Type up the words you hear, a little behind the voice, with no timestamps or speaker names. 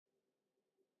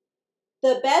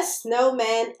The best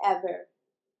snowman ever.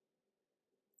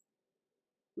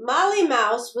 Molly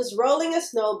Mouse was rolling a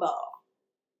snowball.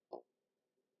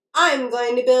 "I'm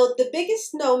going to build the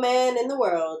biggest snowman in the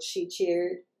world," she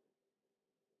cheered.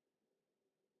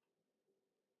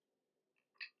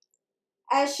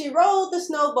 As she rolled, the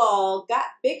snowball got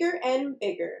bigger and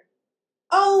bigger.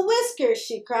 "Oh, Whiskers,"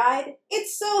 she cried,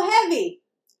 "it's so heavy."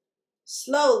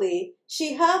 Slowly,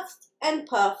 she huffed and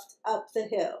puffed up the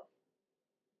hill.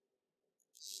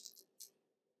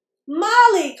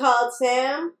 "Molly," called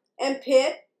Sam and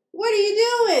Pip, "what are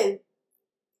you doing?"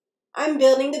 "I'm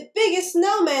building the biggest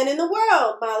snowman in the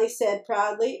world," Molly said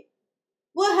proudly.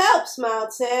 "We'll help,"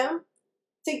 smiled Sam.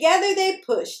 Together they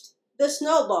pushed the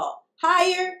snowball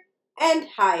higher and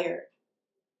higher.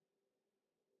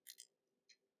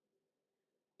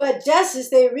 But just as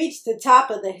they reached the top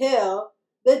of the hill,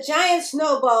 the giant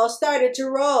snowball started to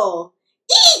roll.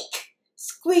 "Eek!"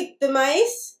 squeaked the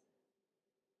mice.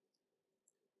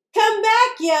 "Come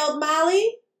back!" yelled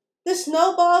Molly. The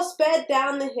snowball sped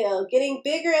down the hill, getting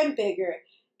bigger and bigger,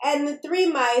 and the three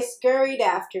mice scurried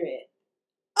after it.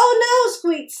 "Oh no!"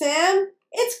 squeaked Sam.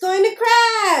 "It's going to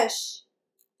crash!"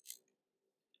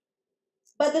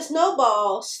 But the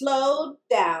snowball slowed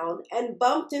down and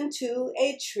bumped into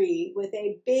a tree with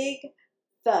a big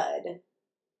thud.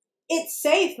 "It's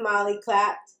safe," Molly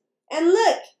clapped. "And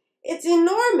look, it's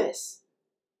enormous."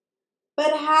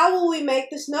 "But how will we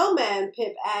make the snowman?"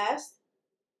 Pip asked.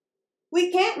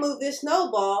 "We can't move this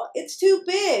snowball. It's too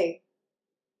big."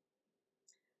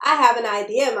 "I have an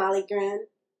idea," Molly grinned.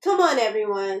 "Come on,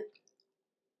 everyone."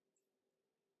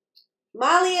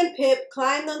 Molly and Pip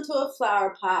climbed onto a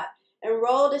flower pot and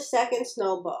rolled a second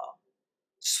snowball.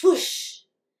 Swoosh!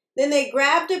 Then they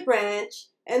grabbed a branch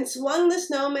and swung the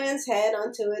snowman's head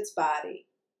onto its body.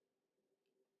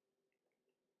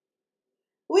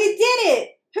 "We did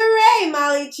it! Hooray!"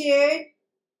 Molly cheered.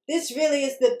 "This really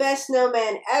is the best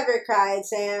snowman ever," cried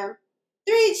Sam.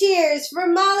 "Three cheers for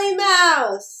Molly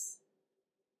Mouse!"